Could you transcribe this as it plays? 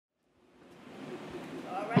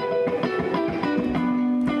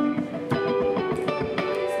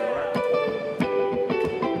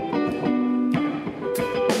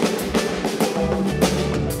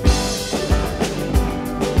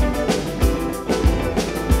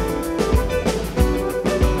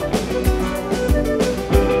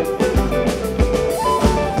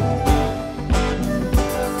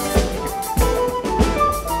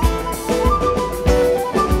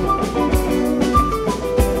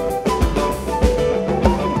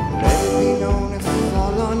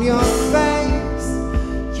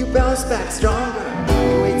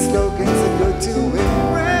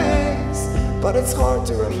it's hard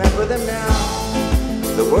to remember them now.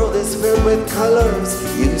 The world is filled with colors,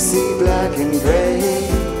 you see black and gray.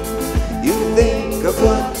 You think of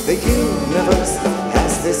what the universe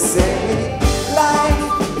has to say. Life,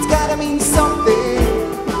 it's gotta mean something.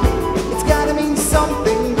 It's gotta mean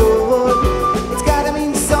something good. It's gotta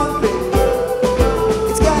mean something.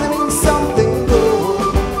 It's gotta mean something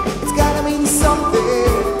good. It's gotta mean something.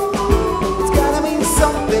 It's gotta mean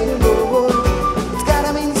something good. It's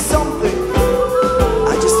gotta mean something.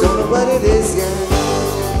 I just don't know what it is yet.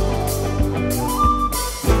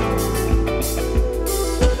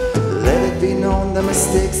 Be known the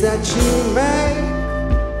mistakes that you make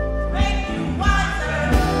you wiser.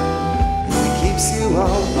 It keeps you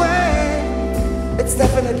awake. It's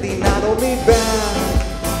definitely not only bad.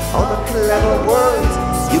 All the clever words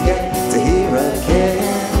you get to hear again.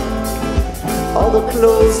 All the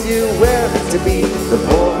clothes you wear to be the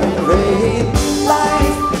pouring rain.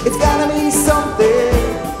 Life, it's gotta mean something.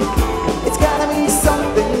 It's gotta mean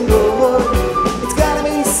something good. It's gotta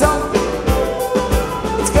mean something.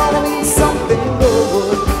 It's gotta mean something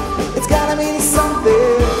good. It's gotta mean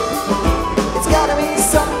something. It's gotta mean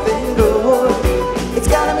something good. It's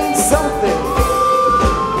gotta mean something.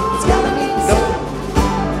 It's gotta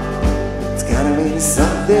mean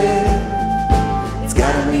something. It's gotta mean something. It's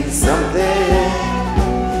gotta mean something.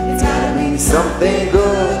 It's gotta mean something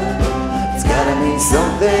good. It's gotta mean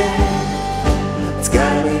something. It's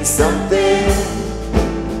gotta mean something.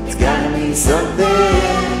 It's gotta mean something.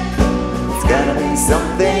 It's gotta mean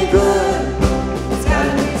something good. It's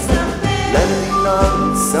gotta mean something. Let me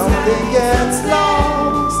know something gets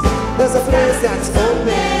lost. There's a place that's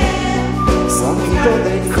open. Some people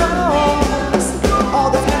they close. All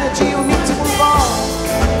the energy you need to move on.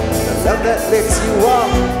 The love that lifts you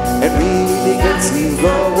up and really gets you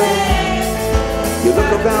going. You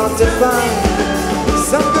look around to find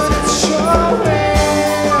some good is showing.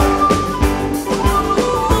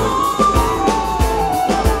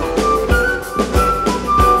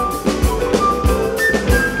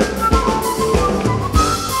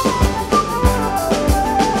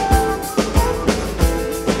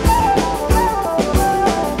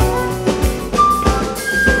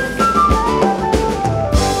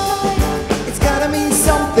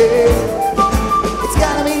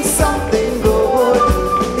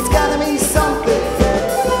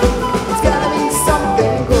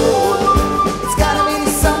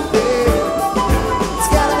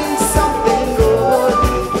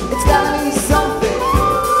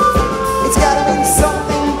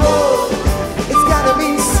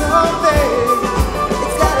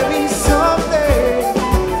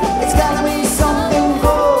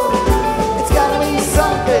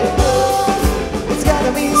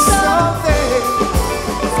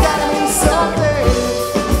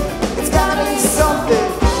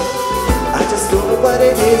 What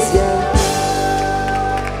it is, yeah.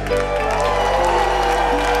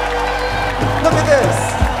 Look at this.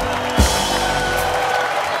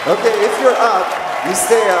 Okay, if you're up, you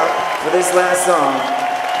stay up for this last song,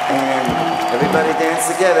 and everybody dance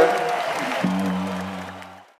together.